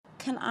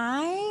Can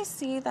I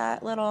see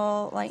that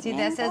little lightning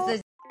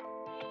bolt?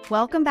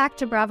 Welcome back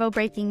to Bravo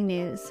Breaking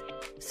News.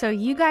 So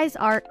you guys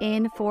are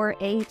in for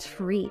a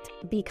treat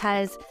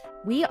because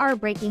we are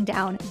breaking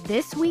down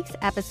this week's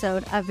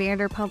episode of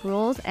Vanderpump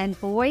Rules, and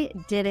boy,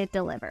 did it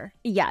deliver.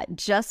 Yeah,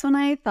 just when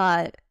I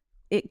thought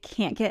it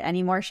can't get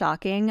any more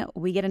shocking,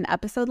 we get an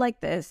episode like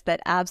this that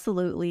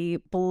absolutely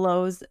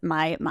blows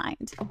my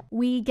mind.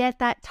 We get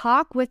that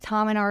talk with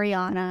Tom and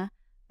Ariana,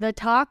 the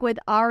talk with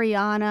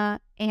Ariana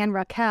and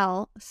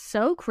Raquel,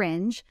 so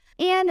cringe,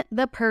 and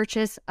the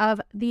purchase of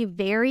the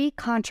very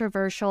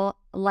controversial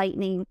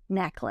lightning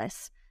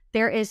necklace.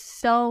 There is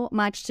so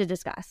much to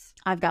discuss.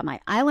 I've got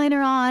my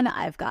eyeliner on.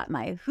 I've got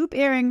my hoop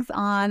earrings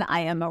on. I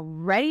am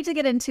ready to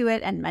get into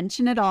it and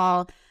mention it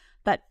all.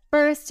 But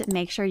first,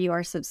 make sure you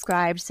are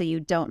subscribed so you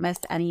don't miss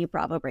any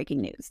Bravo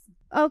breaking news.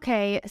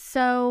 Okay,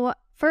 so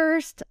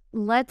first,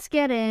 let's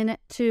get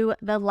into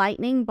the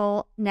lightning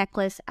bolt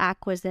necklace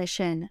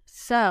acquisition.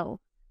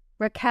 So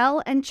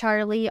Raquel and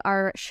Charlie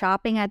are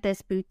shopping at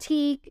this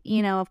boutique.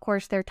 You know, of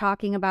course, they're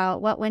talking about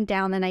what went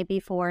down the night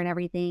before and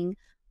everything.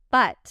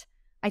 But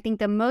I think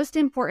the most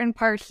important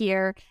part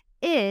here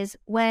is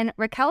when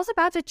Raquel's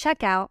about to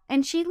check out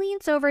and she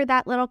leans over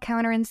that little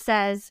counter and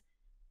says,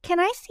 "Can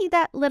I see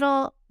that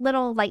little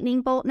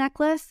lightning bolt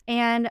necklace?"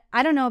 And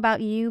I don't know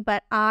about you,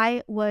 but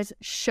I was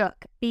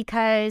shook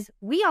because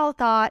we all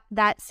thought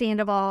that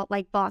Sandoval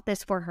bought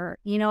this for her.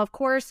 You know, of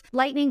course,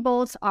 lightning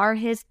bolts are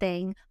his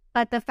thing,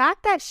 but the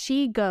fact that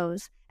she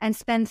goes and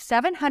spends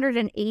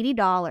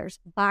 $780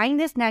 buying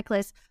this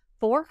necklace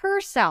for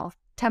herself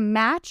to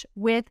match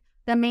with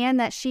the man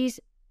that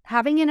she's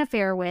having an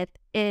affair with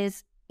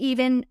is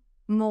even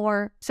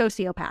more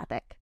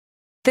sociopathic.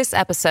 This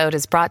episode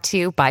is brought to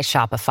you by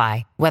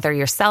Shopify. Whether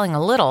you're selling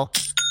a little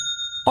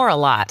or a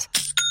lot,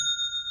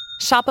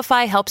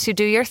 Shopify helps you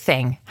do your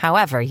thing,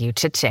 however you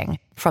cha-ching.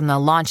 From the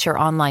launch your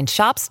online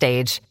shop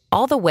stage,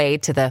 all the way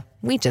to the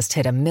we just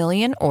hit 1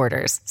 million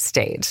orders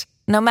stage.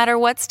 No matter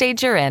what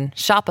stage you're in,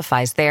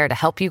 Shopify's there to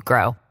help you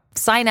grow.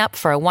 Sign up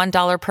for a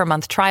 $1 per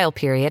month trial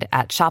period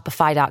at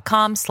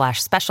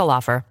shopify.com/special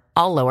offer,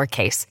 all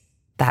lowercase.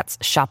 That's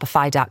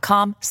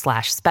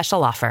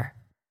shopify.com/special offer.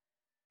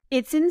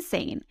 It's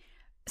insane.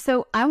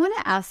 So I want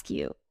to ask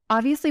you,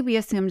 obviously we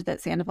assumed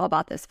that Sandoval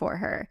bought this for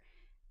her.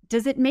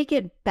 Does it make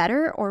it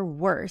better or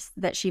worse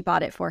that she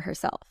bought it for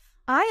herself?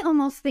 I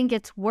almost think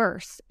it's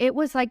worse. It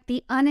was like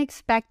the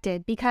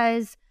unexpected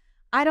because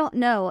I don't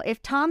know,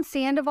 if Tom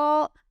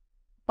Sandoval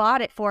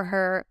bought it for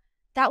her,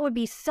 that would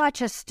be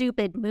such a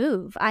stupid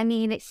move. I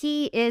mean,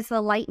 he is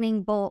the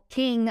lightning bolt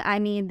king. I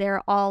mean,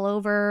 they're all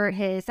over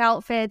his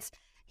outfits.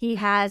 He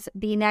has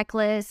the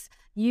necklace.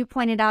 You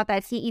pointed out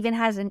that he even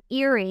has an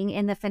earring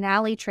in the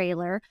finale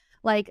trailer.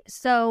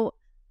 So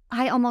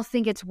I almost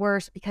think it's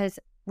worse because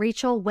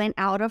Rachel went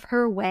out of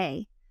her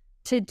way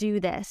to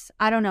do this.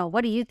 I don't know.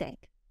 What do you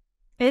think?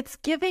 It's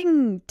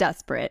giving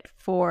desperate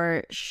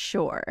for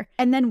sure.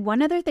 And then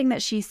one other thing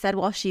that she said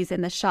while she's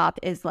in the shop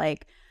is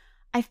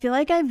I feel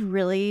like I've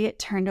really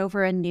turned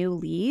over a new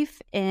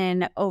leaf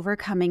in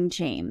overcoming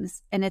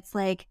James. And it's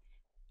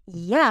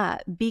yeah,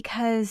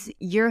 because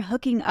you're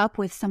hooking up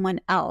with someone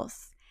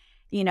else.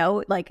 You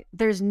know,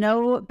 there's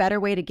no better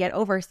way to get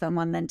over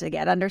someone than to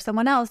get under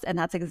someone else. And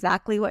that's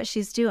exactly what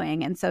she's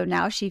doing. And so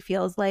now she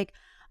feels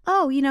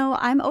oh,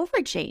 I'm over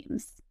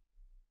James.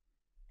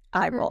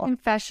 Eyeball.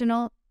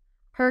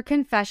 Her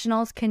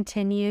confessionals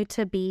continue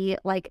to be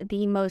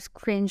the most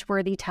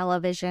cringeworthy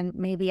television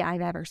maybe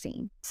I've ever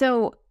seen.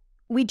 So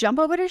we jump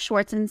over to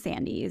Schwartz and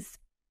Sandy's,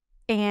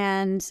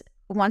 and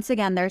once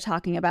again, they're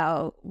talking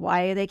about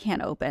why they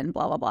can't open,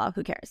 blah, blah, blah.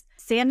 Who cares?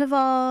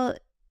 Sandoval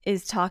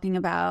is talking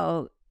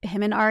about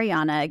him and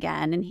Ariana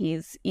again, and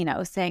he's,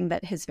 saying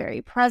that his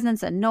very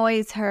presence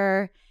annoys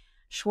her.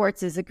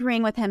 Schwartz is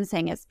agreeing with him,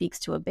 saying it speaks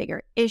to a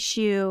bigger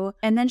issue.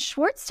 And then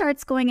Schwartz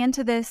starts going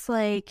into this,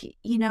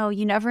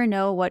 you never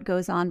know what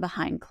goes on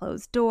behind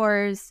closed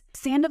doors.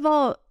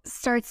 Sandoval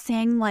starts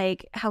saying,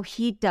 how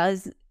he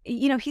does,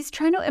 he's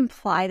trying to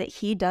imply that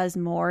he does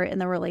more in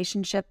the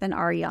relationship than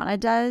Ariana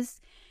does.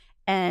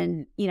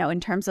 And, in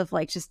terms of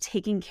just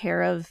taking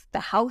care of the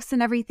house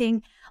and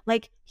everything,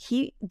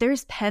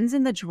 there's pens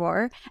in the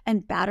drawer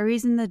and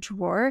batteries in the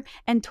drawer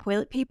and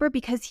toilet paper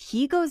because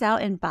he goes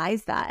out and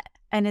buys that.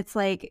 And it's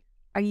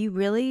are you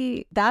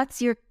really,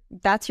 that's your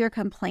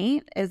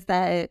complaint, is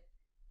that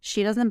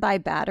she doesn't buy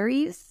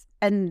batteries?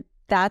 And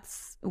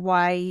that's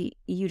why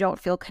you don't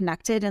feel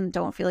connected and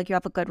don't feel like you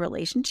have a good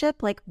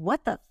relationship?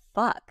 What the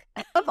fuck?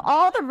 Of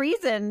all the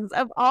reasons,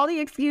 of all the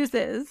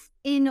excuses.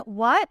 In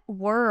what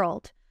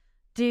world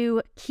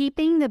do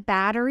keeping the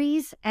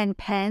batteries and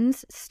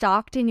pens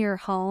stocked in your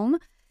home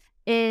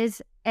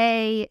is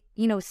a,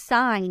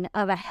 sign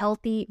of a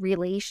healthy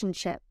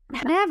relationship?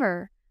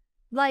 Never.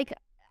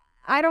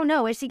 I don't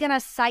know. Is he going to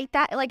cite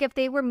that? If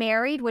they were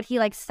married, would he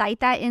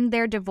cite that in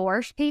their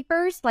divorce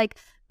papers?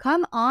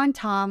 Come on,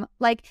 Tom.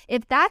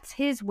 If that's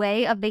his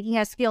way of making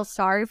us feel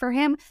sorry for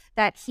him,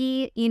 that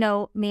he,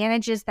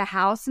 manages the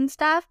house and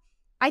stuff,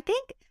 I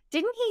think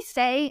Didn't he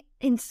say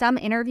in some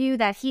interview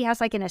that he has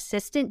like an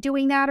assistant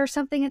doing that or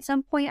something at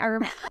some point?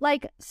 I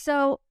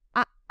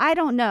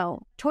don't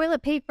know.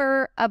 Toilet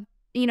paper, a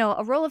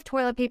roll of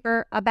toilet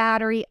paper, a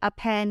battery, a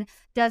pen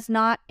does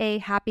not a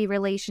happy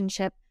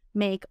relationship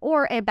make,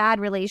 or a bad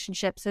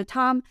relationship. So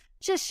Tom,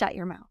 just shut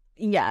your mouth.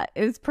 Yeah,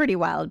 it was pretty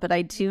wild. But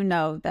I do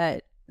know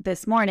that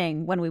this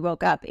morning when we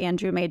woke up,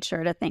 Andrew made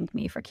sure to thank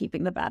me for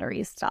keeping the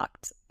batteries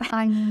stocked.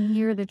 I mean,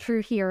 you're the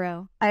true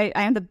hero. I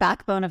am the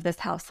backbone of this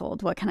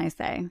household. What can I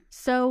say?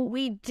 So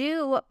we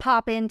do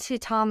pop into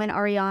Tom and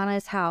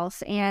Ariana's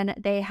house, and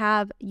they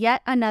have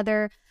yet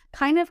another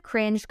kind of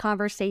cringe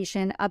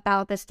conversation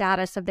about the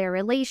status of their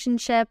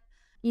relationship.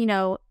 You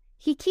know,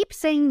 he keeps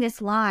saying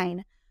this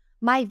line,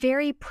 "My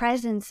very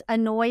presence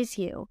annoys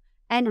you."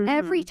 And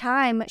every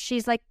time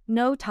she's like,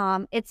 "No,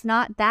 Tom, it's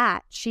not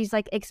that." She's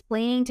like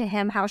explaining to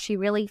him how she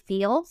really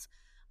feels.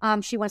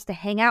 She wants to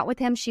hang out with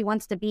him. She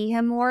wants to be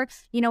him more.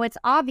 You know, it's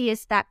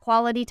obvious that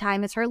quality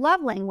time is her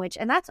love language,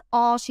 and that's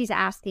all she's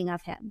asking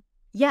of him.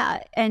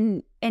 Yeah,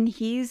 and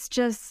he's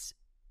just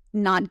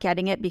not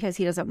getting it because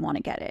he doesn't want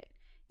to get it.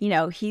 You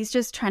know, he's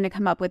just trying to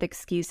come up with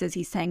excuses.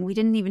 He's saying, we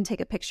didn't even take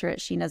a picture at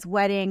Sheena's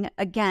wedding.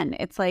 Again,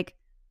 it's like,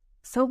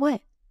 so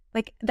what?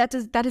 Like, that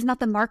is not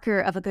the marker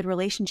of a good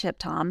relationship,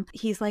 Tom.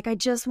 He's like, I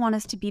just want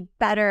us to be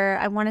better.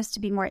 I want us to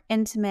be more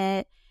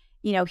intimate.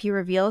 You know, he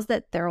reveals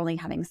that they're only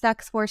having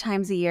sex 4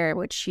 times a year,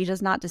 which she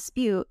does not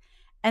dispute.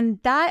 And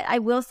that, I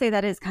will say,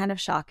 that is kind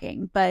of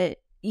shocking. But,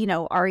 you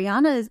know,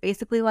 Ariana is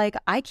basically like,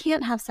 I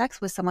can't have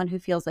sex with someone who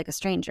feels like a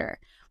stranger,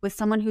 with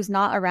someone who's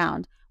not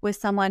around, with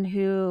someone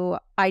who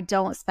I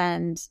don't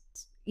spend,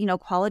 you know,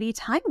 quality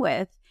time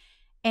with.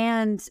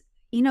 And,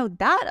 you know,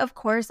 that, of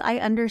course, I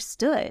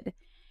understood.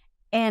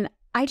 And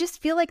I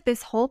just feel like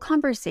this whole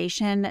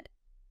conversation,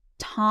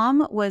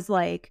 Tom was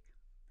like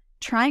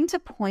trying to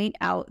point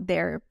out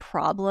their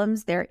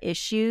problems, their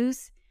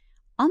issues,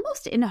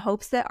 almost in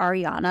hopes that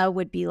Ariana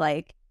would be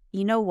like,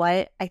 you know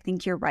what? I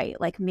think you're right.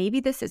 Like, maybe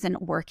this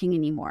isn't working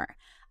anymore.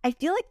 I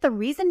feel like the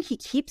reason he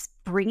keeps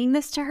bringing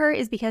this to her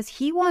is because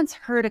he wants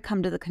her to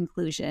come to the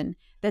conclusion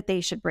that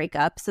they should break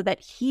up so that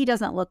he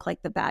doesn't look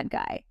like the bad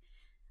guy.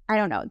 I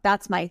don't know.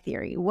 That's my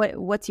theory.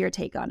 What's your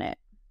take on it?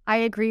 I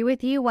agree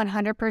with you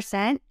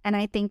 100%. And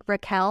I think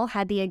Raquel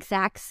had the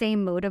exact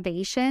same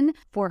motivation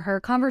for her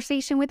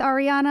conversation with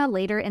Ariana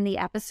later in the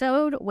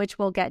episode, which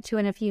we'll get to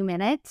in a few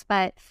minutes.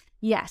 But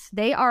yes,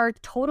 they are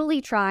totally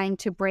trying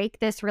to break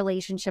this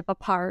relationship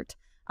apart.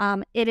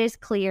 It is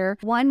clear.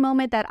 One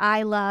moment that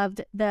I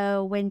loved,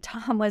 though, when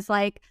Tom was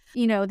like,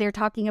 you know, they're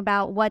talking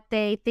about what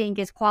they think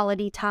is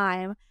quality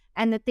time.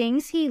 And the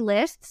things he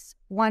lists,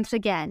 once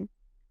again,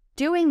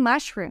 doing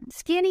mushrooms,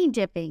 skinny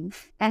dipping,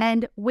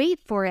 and wait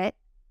for it,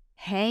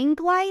 hang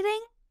gliding?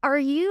 Are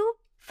you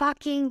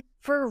fucking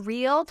for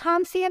real,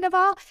 Tom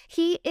Sandoval?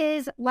 He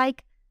is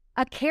like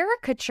a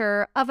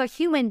caricature of a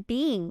human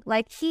being.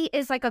 Like, he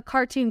is like a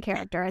cartoon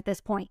character at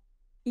this point.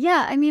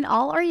 Yeah, I mean,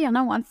 all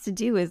Ariana wants to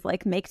do is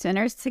like make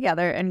dinners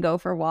together and go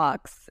for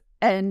walks.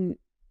 And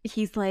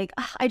he's like,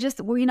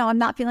 I'm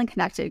not feeling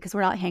connected because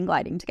we're not hang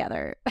gliding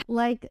together.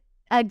 Like,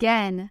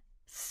 again,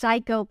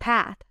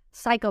 psychopath.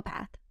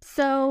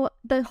 So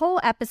the whole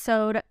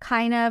episode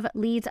kind of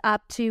leads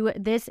up to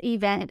this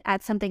event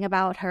at Something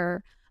About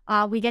Her.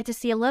 We get to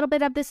see a little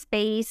bit of the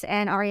space,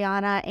 and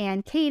Ariana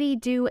and Katie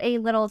do a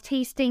little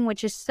tasting,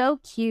 which is so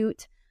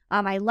cute.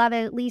 I love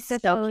it. Lisa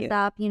shows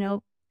up, you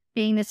know,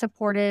 being the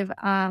supportive,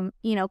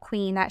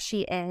 queen that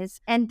she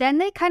is. And then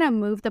they kind of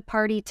move the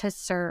party to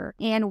Sir,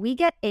 and we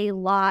get a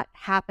lot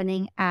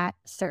happening at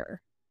Sir.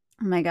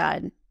 Oh my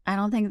God. I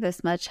don't think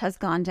this much has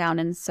gone down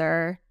at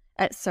Sir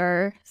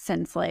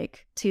since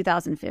like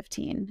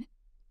 2015.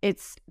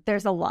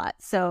 There's a lot.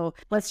 So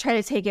let's try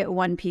to take it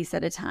one piece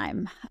at a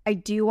time. I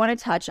do want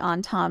to touch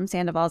on Tom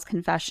Sandoval's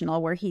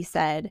confessional where he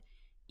said,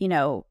 you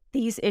know,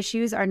 these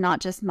issues are not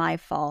just my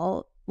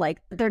fault.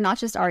 Like, they're not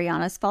just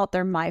Ariana's fault,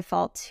 they're my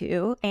fault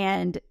too.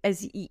 And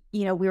as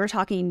you know, we were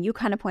talking, you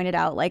kind of pointed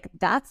out, like,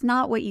 that's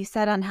not what you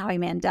said on Howie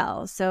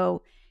Mandel.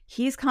 So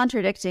he's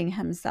contradicting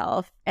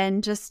himself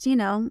and just, you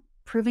know,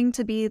 proving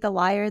to be the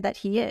liar that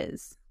he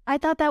is. I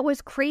thought that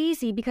was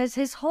crazy because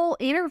his whole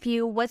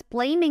interview was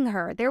blaming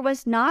her. There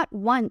was not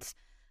once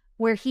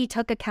where he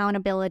took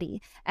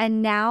accountability.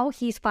 And now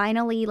he's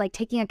finally like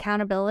taking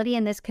accountability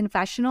in this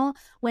confessional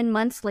when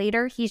months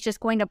later he's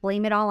just going to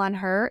blame it all on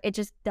her. It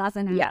just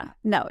doesn't happen. Yeah,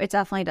 no, it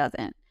definitely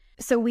doesn't.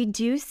 So we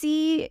do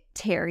see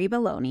Terry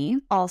Maloney,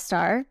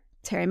 all-star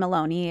Terry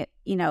Maloney,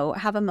 you know,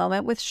 have a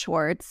moment with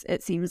Schwartz.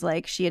 It seems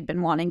like she had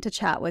been wanting to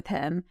chat with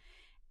him.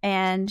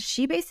 And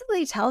she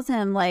basically tells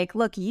him, like,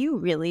 look, you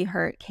really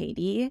hurt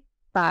Katie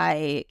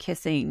by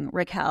kissing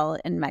Raquel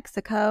in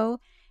Mexico.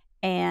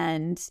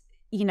 And,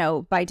 you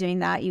know, by doing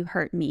that, you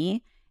hurt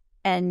me.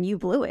 And you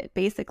blew it,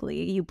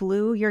 basically. You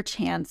blew your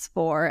chance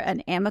for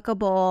an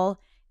amicable,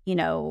 you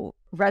know,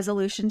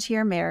 resolution to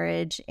your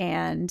marriage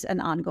and an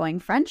ongoing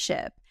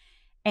friendship.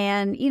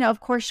 And, you know, of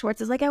course,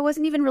 Schwartz is like, I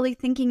wasn't even really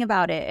thinking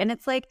about it. And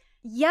it's like,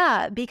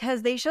 yeah,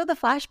 because they show the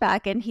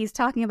flashback and he's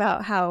talking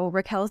about how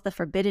Raquel's the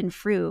forbidden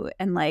fruit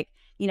and, like,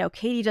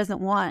 Katie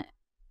doesn't want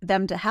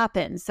them to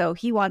happen. So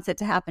he wants it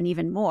to happen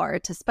even more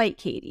to spite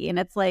Katie. And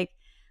it's like,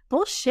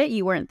 bullshit,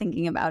 you weren't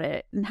thinking about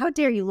it. And how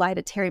dare you lie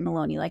to Terry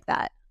Maloney like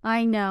that?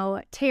 I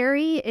know.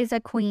 Terry is a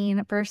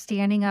queen for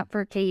standing up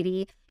for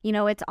Katie.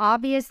 It's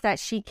obvious that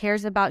she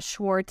cares about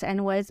Schwartz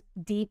and was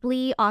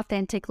deeply,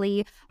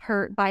 authentically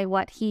hurt by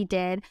what he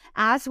did,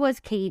 as was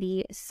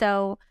Katie.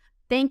 So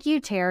thank you,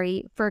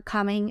 Terry, for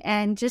coming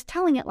and just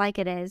telling it like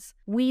it is.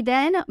 We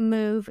then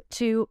move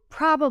to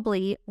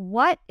probably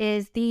what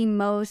is the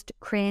most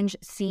cringe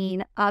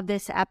scene of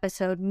this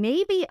episode,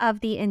 maybe of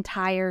the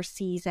entire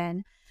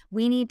season.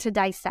 We need to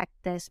dissect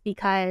this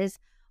because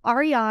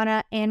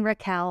Ariana and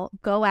Raquel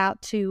go out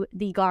to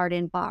the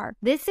garden bar.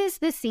 This is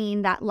the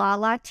scene that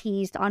Lala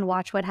teased on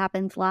Watch What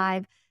Happens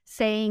Live,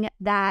 saying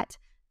that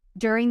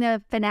during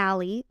the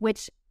finale,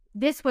 which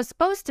this was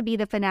supposed to be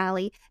the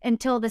finale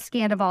until the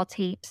Scandival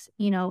tapes,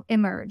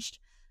 emerged.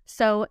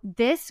 So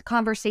this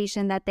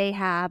conversation that they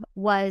have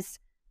was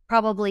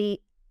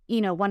probably,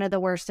 one of the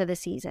worst of the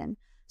season.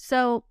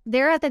 So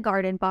they're at the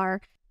garden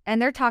bar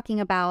and they're talking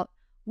about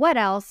what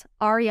else,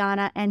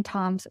 Ariana and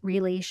Tom's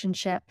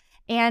relationship.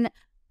 And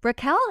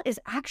Raquel is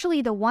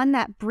actually the one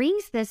that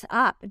brings this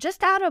up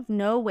just out of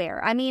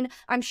nowhere. I mean,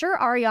 I'm sure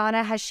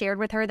Ariana has shared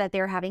with her that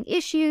they're having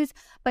issues,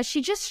 but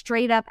she just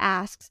straight up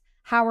asks,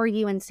 how are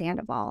you and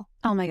Sandoval?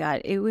 Oh my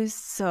God, it was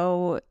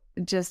so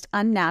just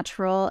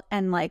unnatural.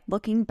 And like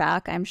looking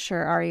back, I'm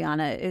sure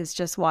Ariana is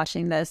just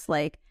watching this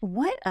like,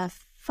 what a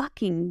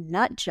fucking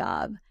nut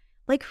job.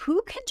 Like,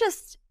 who can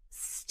just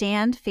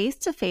stand face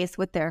to face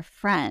with their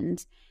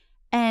friend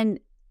and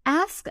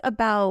ask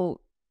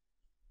about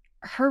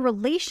her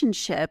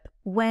relationship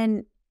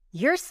when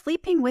you're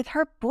sleeping with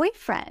her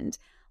boyfriend?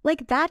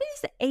 Like, that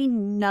is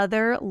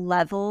another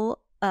level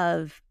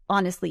of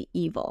honestly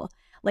evil.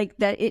 Like,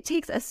 that it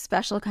takes a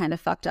special kind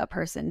of fucked up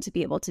person to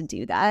be able to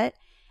do that.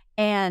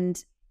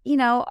 And,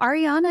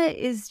 Ariana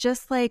is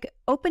just like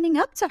opening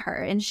up to her.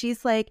 And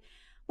she's like,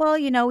 well,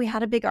 we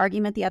had a big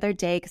argument the other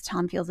day because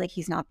Tom feels like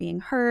he's not being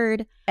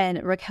heard.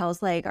 And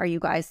Raquel's like, are you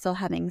guys still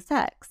having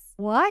sex?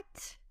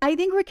 What? I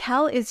think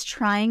Raquel is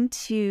trying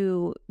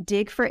to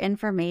dig for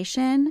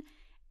information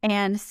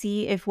and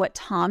see if what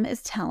Tom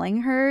is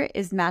telling her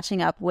is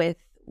matching up with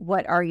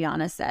what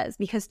Ariana says.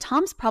 Because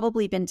Tom's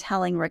probably been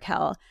telling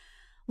Raquel,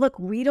 look,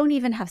 we don't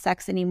even have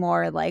sex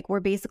anymore. Like,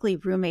 we're basically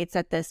roommates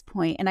at this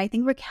point. And I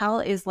think Raquel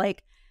is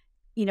like,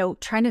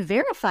 trying to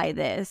verify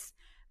this.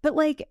 But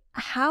like,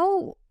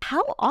 how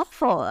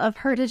awful of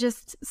her to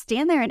just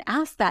stand there and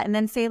ask that and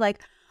then say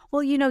like,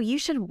 well, you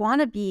should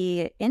want to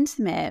be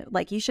intimate.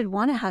 Like, you should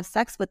want to have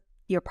sex with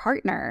your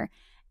partner,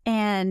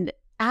 and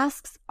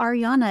asks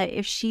Ariana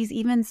if she's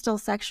even still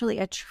sexually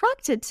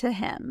attracted to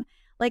him.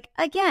 Like,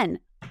 again,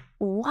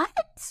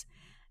 what?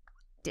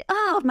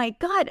 Oh my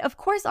God. Of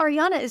course,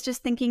 Ariana is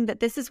just thinking that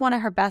this is one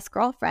of her best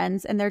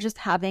girlfriends and they're just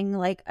having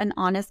like an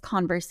honest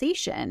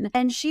conversation.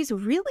 And she's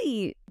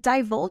really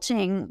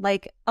divulging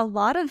like a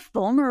lot of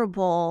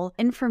vulnerable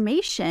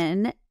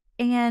information.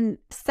 And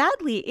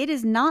sadly, it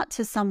is not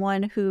to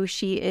someone who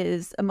she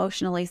is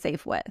emotionally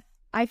safe with.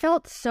 I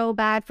felt so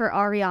bad for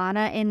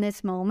Ariana in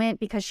this moment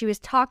because she was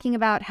talking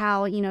about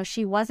how,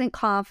 she wasn't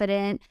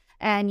confident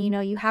and,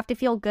 you have to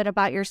feel good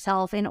about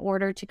yourself in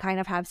order to kind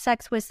of have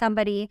sex with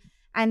somebody.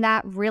 And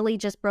that really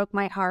just broke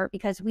my heart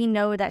because we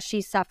know that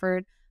she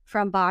suffered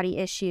from body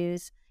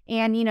issues.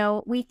 And,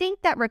 we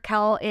think that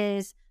Raquel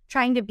is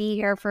trying to be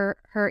here for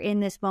her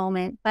in this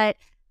moment. But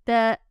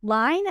the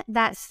line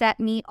that set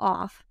me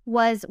off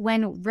was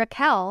when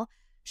Raquel,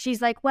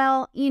 she's like,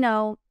 well,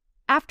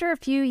 after a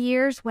few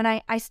years when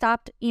I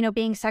stopped,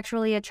 being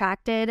sexually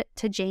attracted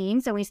to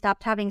James and we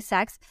stopped having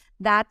sex,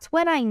 that's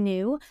when I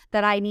knew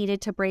that I needed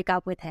to break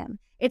up with him.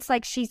 It's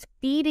like she's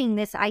feeding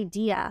this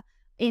idea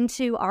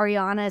into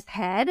Ariana's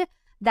head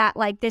that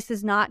like this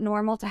is not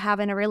normal to have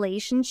in a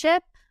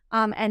relationship.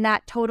 And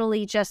that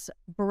totally just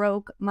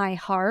broke my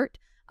heart.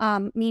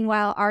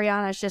 Meanwhile,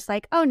 Ariana's just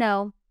like, oh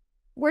no,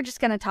 we're just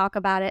going to talk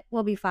about it.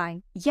 We'll be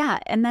fine. Yeah.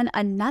 And then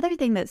another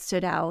thing that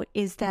stood out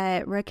is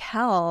that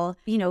Raquel,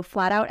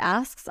 flat out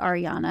asks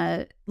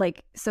Ariana,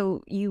 like,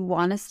 so you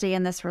want to stay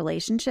in this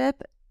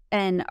relationship?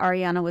 And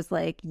Ariana was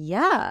like,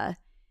 yeah.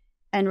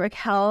 And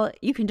Raquel,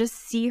 you can just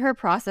see her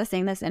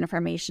processing this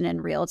information in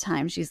real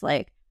time. She's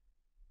like,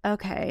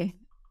 okay.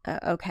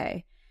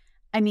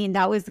 I mean,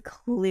 that was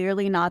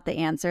clearly not the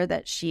answer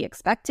that she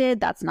expected.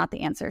 That's not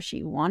the answer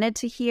she wanted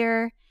to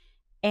hear.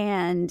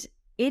 And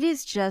it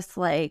is just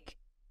like,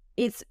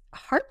 it's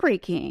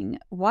heartbreaking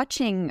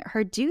watching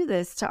her do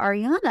this to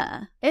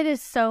Ariana. It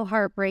is so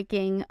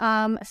heartbreaking.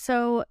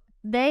 So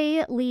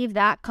they leave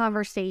that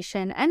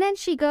conversation and then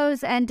she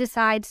goes and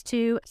decides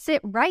to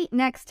sit right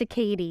next to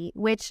Katie,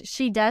 which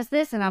she does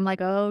this and I'm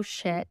like, oh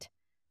shit,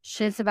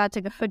 shit's about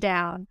to go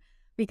down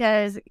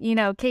because,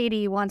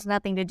 Katie wants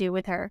nothing to do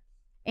with her.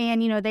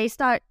 And, they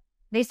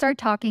start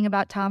talking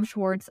about Tom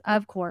Schwartz,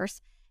 of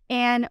course.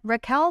 And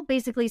Raquel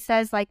basically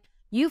says like,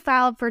 you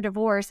filed for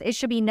divorce. It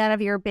should be none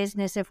of your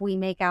business if we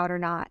make out or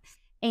not.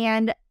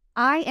 And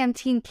I am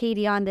Team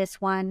Katie on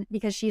this one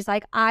because she's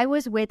like, I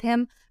was with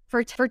him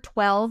for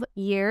 12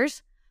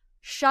 years.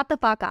 Shut the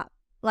fuck up.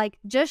 Like,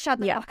 just shut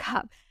the fuck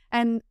up.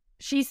 And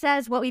she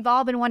says what we've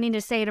all been wanting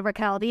to say to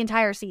Raquel the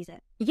entire season.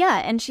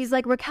 Yeah, and she's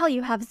like, Raquel,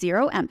 you have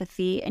zero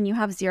empathy and you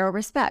have zero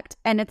respect.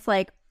 And it's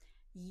like,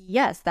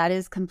 yes, that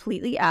is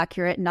completely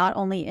accurate, not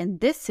only in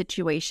this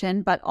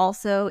situation, but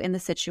also in the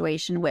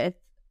situation with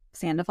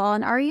Sandoval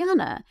and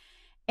Ariana.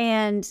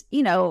 And,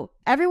 you know,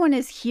 everyone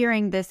is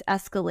hearing this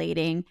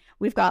escalating.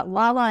 We've got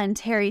Lala and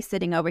Terry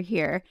sitting over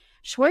here.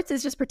 Schwartz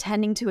is just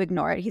pretending to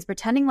ignore it. He's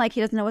pretending like he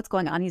doesn't know what's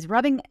going on. He's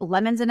rubbing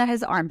lemons into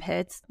his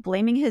armpits,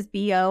 blaming his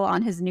BO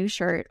on his new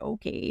shirt.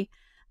 Okay.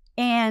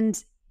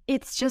 And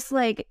it's just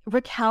like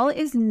Raquel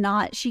is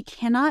not, she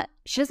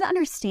doesn't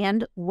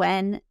understand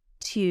when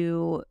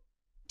to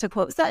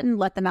quote Sutton,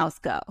 let the mouse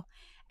go.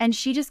 And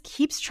she just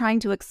keeps trying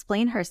to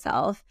explain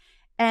herself.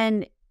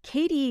 And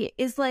Katie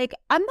is like,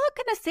 I'm not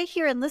going to sit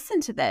here and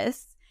listen to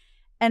this.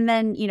 And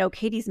then, you know,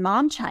 Katie's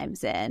mom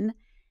chimes in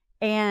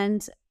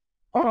and,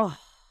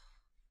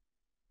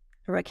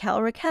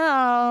 Raquel,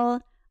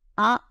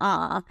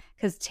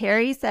 because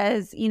Terry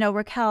says, you know,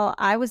 Raquel,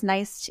 I was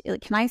nice.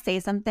 Can I say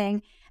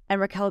something?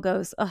 And Raquel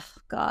goes, oh,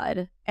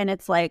 God. And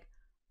it's like,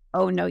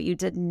 oh, no, you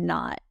did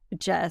not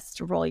just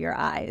roll your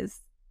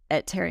eyes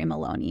at Terry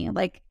Maloney.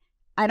 Like,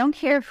 I don't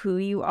care who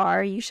you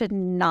are. You should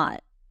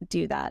not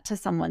do that to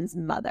someone's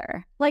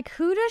mother. Like,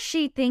 who does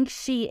she think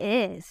she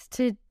is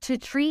to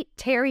treat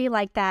Terry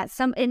like that?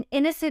 An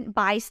innocent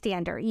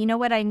bystander. You know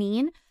what I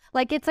mean?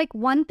 Like, it's like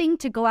one thing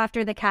to go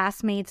after the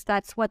castmates.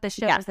 That's what the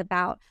show is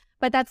about.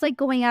 But that's like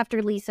going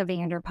after Lisa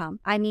Vanderpump.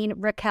 I mean,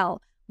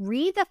 Raquel,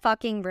 read the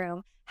fucking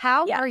room.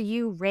 How are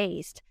you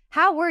raised?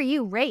 How were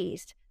you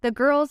raised? The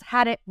girls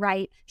had it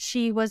right.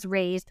 She was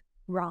raised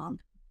wrong.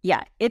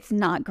 Yeah, it's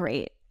not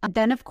great.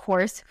 Then, of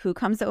course, who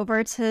comes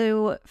over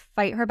to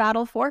fight her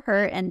battle for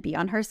her and be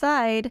on her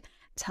side?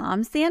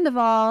 Tom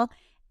Sandoval.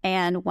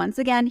 And once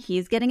again,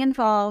 he's getting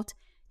involved.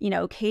 You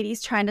know,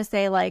 Katie's trying to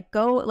say, like,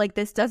 go, like,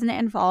 this doesn't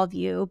involve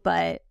you.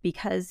 But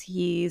because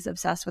he's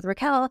obsessed with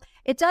Raquel,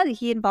 it does.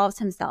 He involves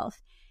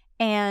himself.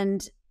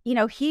 And, you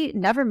know, he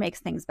never makes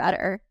things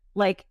better.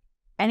 Like,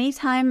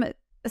 anytime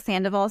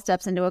Sandoval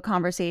steps into a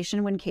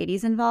conversation when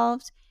Katie's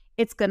involved,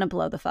 it's going to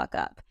blow the fuck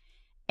up.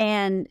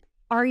 And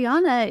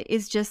Ariana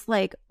is just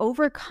like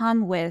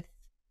overcome with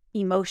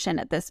emotion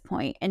at this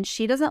point, and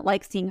she doesn't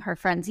like seeing her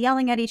friends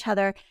yelling at each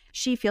other.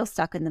 She feels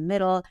stuck in the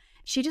middle.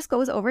 She just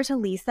goes over to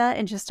Lisa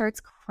and just starts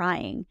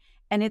crying.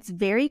 And it's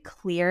very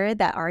clear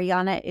that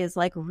Ariana is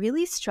like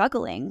really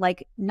struggling,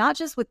 like not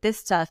just with this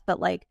stuff, but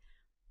like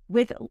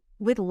with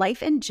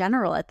life in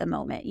general at the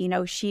moment. You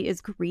know, she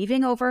is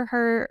grieving over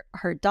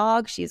her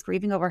dog. She's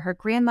grieving over her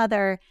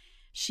grandmother.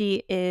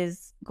 She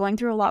is going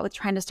through a lot with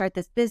trying to start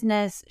this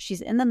business. She's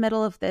in the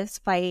middle of this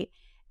fight,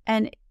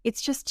 and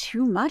it's just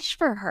too much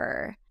for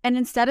her. And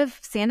instead of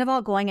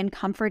Sandoval going and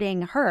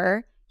comforting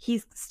her,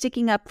 he's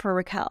sticking up for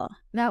Raquel.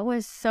 That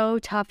was so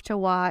tough to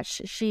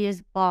watch. She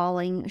is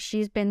bawling.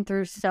 She's been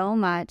through so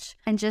much.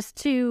 And just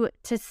to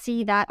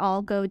see that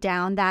all go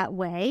down that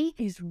way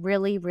is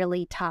really,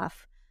 really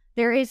tough.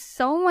 There is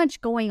so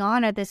much going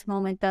on at this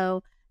moment,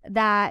 though,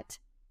 that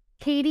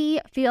Katie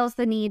feels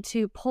the need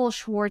to pull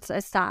Schwartz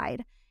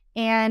aside.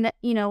 And,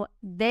 you know,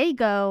 they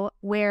go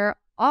where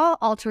all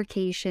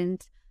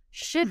altercations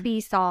should be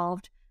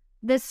solved,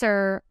 the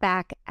Sir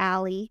back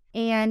alley.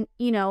 And,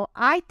 you know,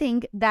 I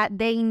think that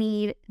they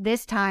need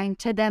this time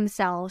to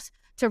themselves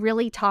to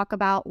really talk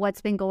about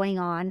what's been going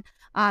on.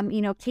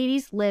 You know,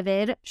 Katie's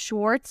livid.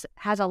 Schwartz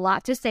has a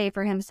lot to say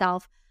for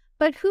himself.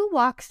 But who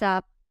walks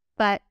up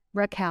but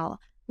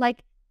Raquel?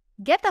 Like,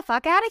 get the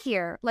fuck out of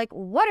here. Like,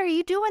 what are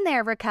you doing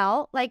there,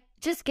 Raquel? Like,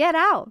 just get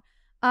out.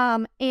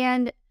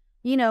 And,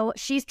 you know,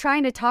 she's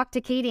trying to talk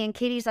to Katie, and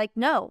Katie's like,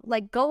 no,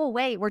 like, go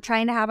away. We're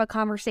trying to have a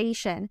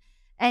conversation.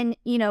 And,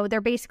 you know,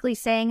 they're basically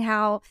saying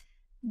how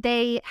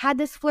they had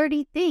this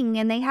flirty thing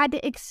and they had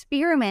to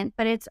experiment,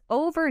 but it's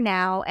over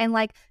now. And,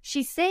 like,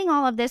 she's saying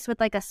all of this with,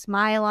 like, a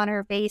smile on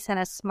her face and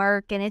a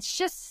smirk, and it's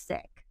just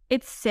sick.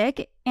 It's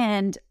sick,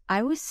 and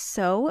I was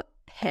so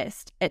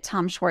pissed at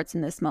Tom Schwartz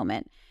in this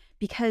moment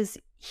because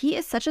he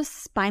is such a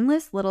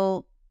spineless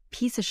little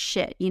piece of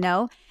shit, you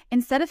know?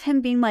 Instead of him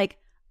being like,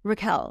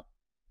 Raquel,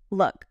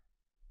 look,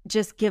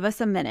 just give us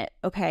a minute,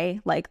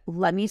 okay? Like,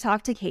 let me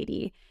talk to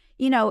Katie.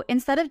 You know,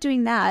 instead of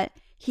doing that,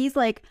 he's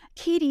like,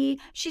 Katie,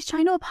 she's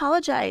trying to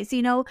apologize,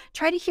 you know?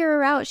 Try to hear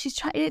her out.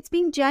 It's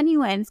being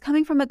genuine. It's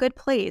coming from a good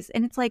place.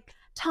 And it's like,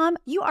 Tom,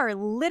 you are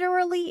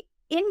literally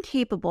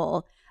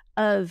incapable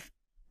of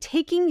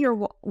taking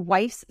your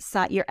wife's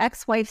side, your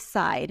ex-wife's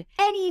side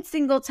any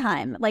single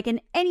time. Like,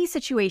 in any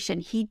situation,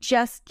 he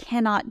just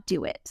cannot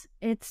do it.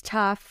 It's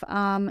tough.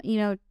 You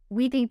know,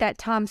 we think that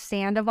Tom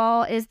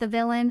Sandoval is the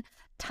villain.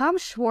 Tom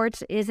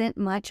Schwartz isn't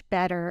much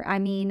better. I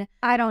mean,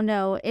 I don't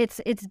know. It's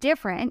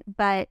different,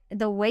 but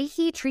the way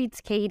he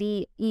treats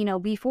Katie, you know,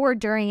 before,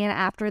 during, and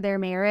after their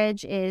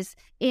marriage is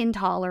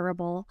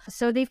intolerable.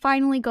 So they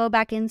finally go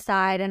back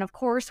inside, and of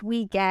course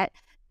we get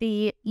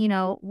the, you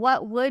know,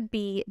 what would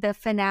be the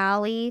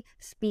finale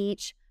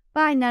speech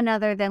by none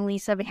other than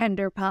Lisa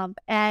Vanderpump.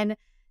 And,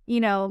 you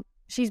know,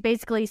 she's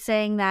basically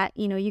saying that,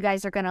 you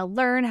guys are going to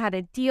learn how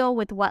to deal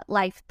with what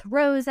life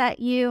throws at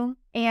you.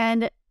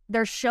 And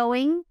they're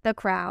showing the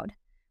crowd.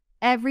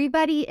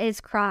 Everybody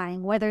is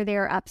crying, whether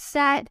they're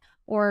upset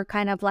or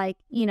kind of like,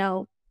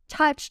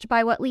 touched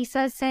by what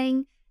Lisa is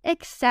saying,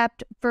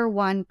 except for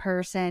one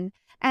person.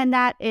 And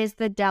that is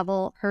the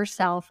devil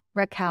herself,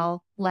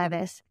 Raquel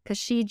Leviss, because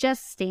she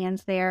just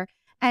stands there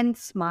and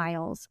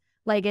smiles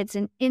like it's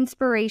an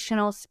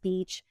inspirational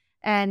speech.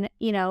 And,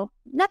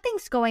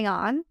 nothing's going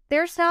on.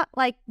 There's not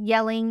like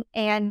yelling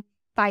and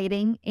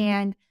fighting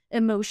and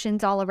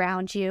emotions all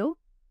around you.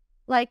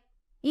 Like,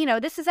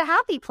 this is a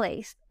happy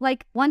place.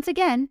 Like, once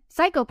again,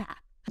 psychopath.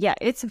 Yeah,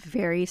 it's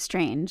very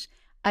strange.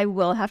 I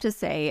will have to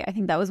say, I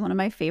think that was one of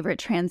my favorite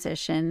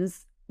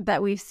transitions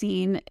that we've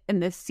seen in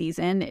this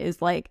season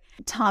is like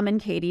Tom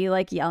and Katie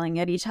like yelling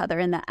at each other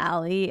in the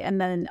alley. And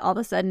then all of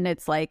a sudden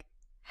it's like,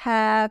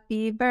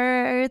 happy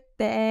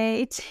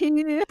birthday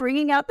to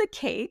bringing out the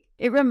cake.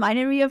 It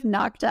reminded me of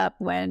Knocked Up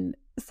when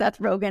Seth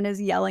Rogen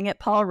is yelling at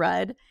Paul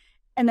Rudd.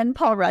 And then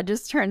Paul Rudd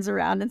just turns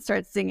around and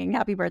starts singing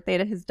happy birthday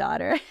to his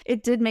daughter.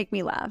 It did make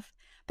me laugh.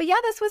 But yeah,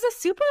 this was a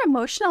super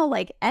emotional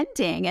like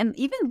ending. And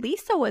even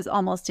Lisa was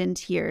almost in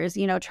tears,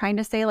 trying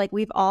to say like,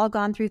 we've all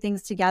gone through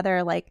things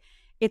together. Like,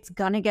 it's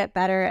going to get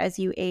better as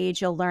you age.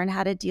 You'll learn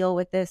how to deal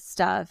with this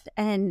stuff.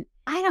 And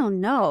I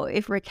don't know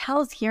if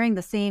Raquel's hearing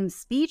the same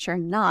speech or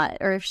not,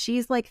 or if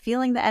she's like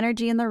feeling the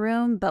energy in the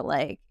room, but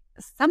like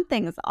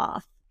something's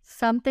off.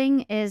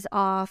 Something is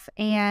off.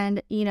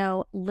 And,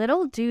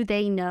 little do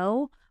they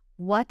know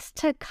what's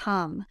to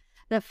come.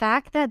 The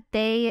fact that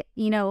they,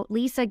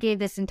 Lisa gave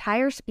this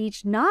entire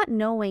speech not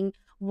knowing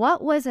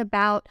what was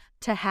about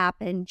to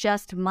happen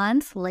just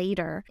months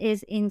later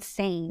is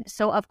insane.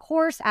 So, of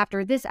course,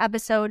 after this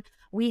episode,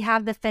 we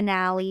have the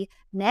finale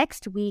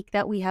next week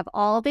that we have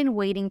all been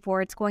waiting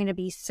for. It's going to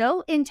be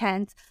so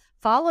intense,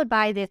 followed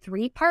by the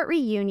 3-part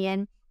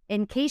reunion.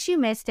 In case you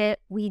missed it,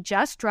 we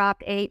just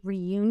dropped a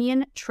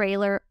reunion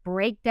trailer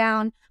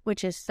breakdown,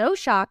 which is so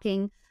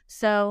shocking.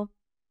 So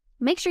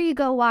make sure you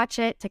go watch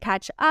it to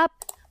catch up.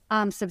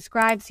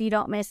 Subscribe so you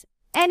don't miss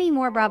any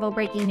more Bravo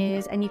breaking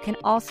news. And you can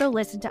also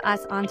listen to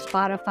us on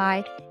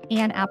Spotify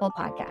and Apple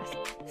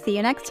Podcasts. See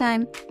you next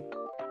time.